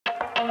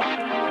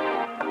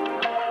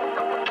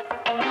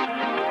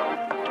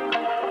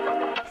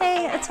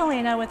Hey, it's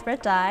Helena with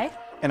RIT Dye.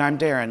 And I'm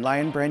Darren,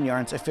 Lion Brand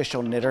Yarn's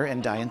official knitter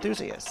and dye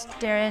enthusiast.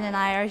 Darren and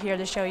I are here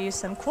to show you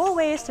some cool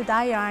ways to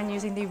dye yarn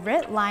using the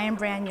RIT Lion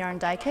Brand Yarn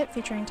Dye Kit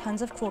featuring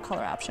tons of cool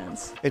color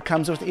options. It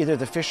comes with either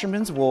the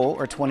Fisherman's Wool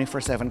or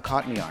 24/7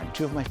 cotton yarn,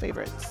 two of my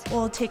favorites.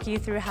 We'll take you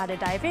through how to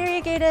dye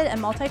variegated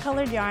and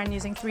multicolored yarn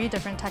using 3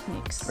 different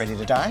techniques. Ready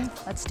to dye?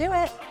 Let's do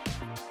it.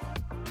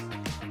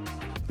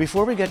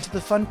 Before we get to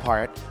the fun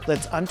part,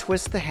 let's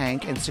untwist the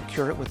hank and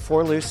secure it with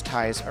 4 loose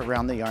ties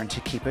around the yarn to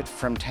keep it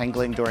from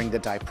tangling during the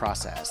dye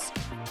process.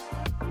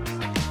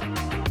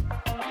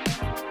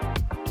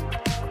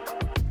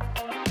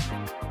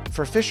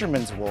 For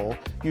fisherman's wool,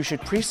 you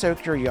should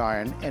pre-soak your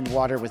yarn in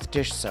water with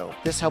dish soap.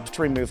 This helps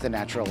to remove the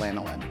natural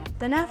lanolin.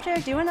 Then after,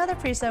 do another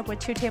pre-soak with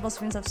 2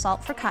 tablespoons of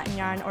salt for cotton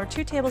yarn or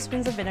 2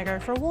 tablespoons of vinegar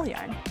for wool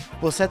yarn.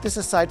 We'll set this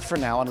aside for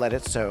now and let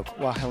it soak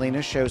while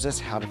Helena shows us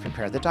how to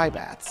prepare the dye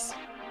baths.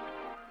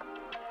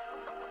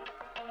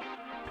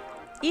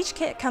 Each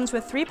kit comes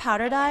with 3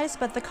 powder dyes,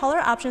 but the color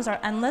options are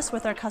endless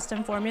with our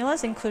custom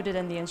formulas included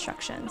in the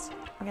instructions.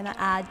 We're gonna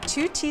add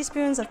 2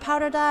 teaspoons of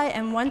powder dye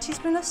and 1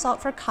 teaspoon of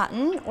salt for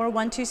cotton or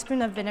 1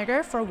 teaspoon of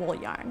vinegar for wool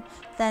yarn.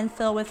 Then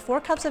fill with 4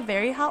 cups of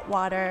very hot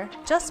water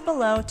just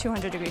below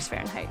 200 degrees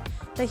Fahrenheit.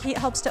 The heat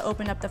helps to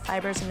open up the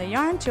fibers in the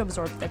yarn to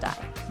absorb the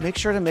dye. Make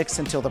sure to mix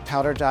until the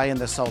powder dye and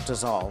the salt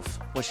dissolve.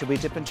 What should we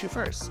dip into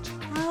first?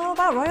 How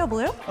about royal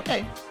blue?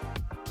 Okay.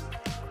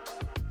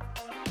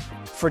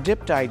 For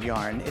dip-dyed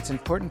yarn, it's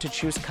important to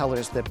choose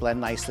colors that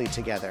blend nicely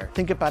together.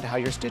 Think about how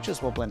your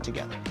stitches will blend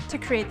together. To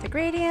create the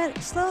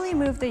gradient, slowly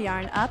move the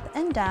yarn up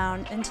and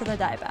down into the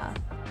dye bath.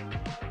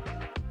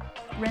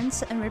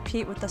 Rinse and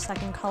repeat with the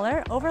second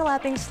color,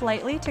 overlapping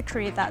slightly to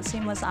create that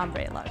seamless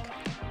ombre look.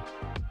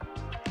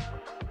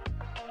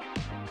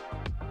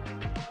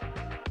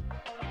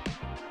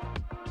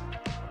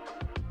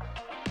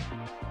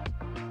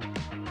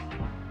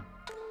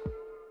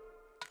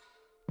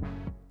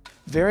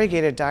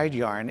 Variegated dyed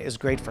yarn is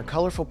great for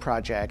colorful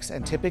projects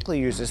and typically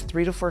uses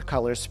 3 to 4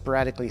 colors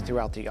sporadically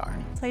throughout the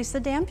yarn. Place the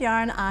damp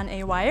yarn on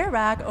a wire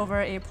rack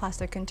over a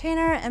plastic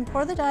container and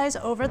pour the dyes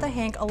over the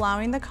hank,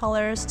 allowing the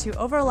colors to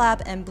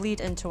overlap and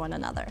bleed into one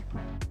another.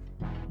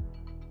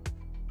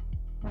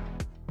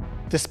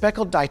 The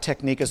speckled dye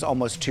technique is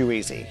almost too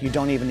easy. You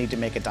don't even need to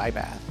make a dye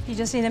bath. You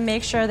just need to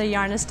make sure the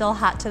yarn is still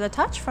hot to the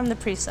touch from the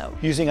pre-soak.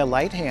 Using a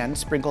light hand,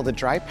 sprinkle the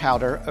dry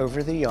powder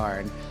over the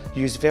yarn.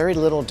 Use very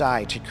little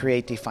dye to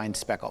create defined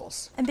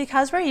speckles. And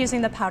because we're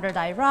using the powder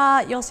dye raw,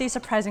 you'll see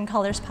surprising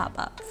colors pop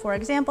up. For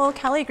example,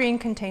 Cali Green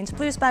contains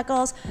blue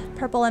speckles,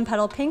 purple and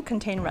petal pink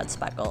contain red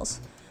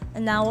speckles.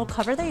 And now we'll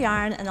cover the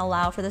yarn and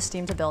allow for the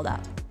steam to build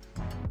up.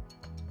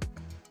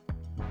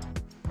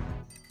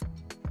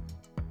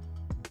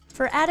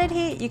 For added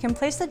heat, you can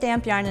place the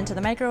damp yarn into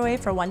the microwave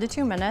for 1 to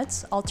 2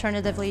 minutes.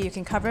 Alternatively, you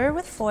can cover it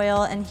with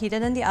foil and heat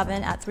it in the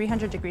oven at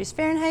 300 degrees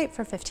Fahrenheit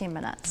for 15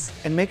 minutes.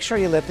 And make sure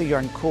you let the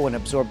yarn cool and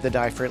absorb the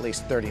dye for at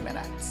least 30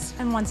 minutes.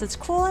 And once it's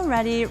cool and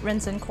ready,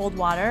 rinse in cold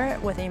water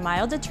with a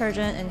mild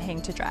detergent and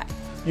hang to dry.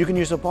 You can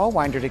use a ball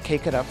winder to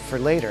cake it up for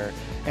later.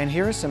 And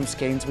here are some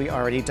skeins we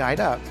already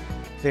dyed up: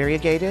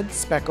 variegated,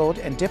 speckled,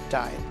 and dip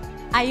dyed.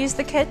 I used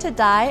the kit to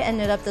dye and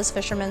knit up this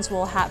fisherman's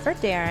wool hat for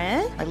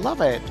Darren. I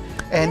love it.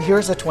 And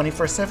here's a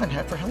 24/7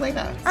 hat for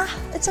Helena. Ah,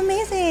 it's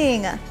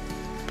amazing.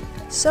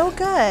 So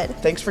good.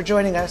 Thanks for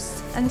joining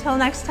us. Until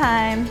next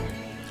time.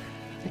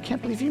 I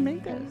can't believe you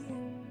made this.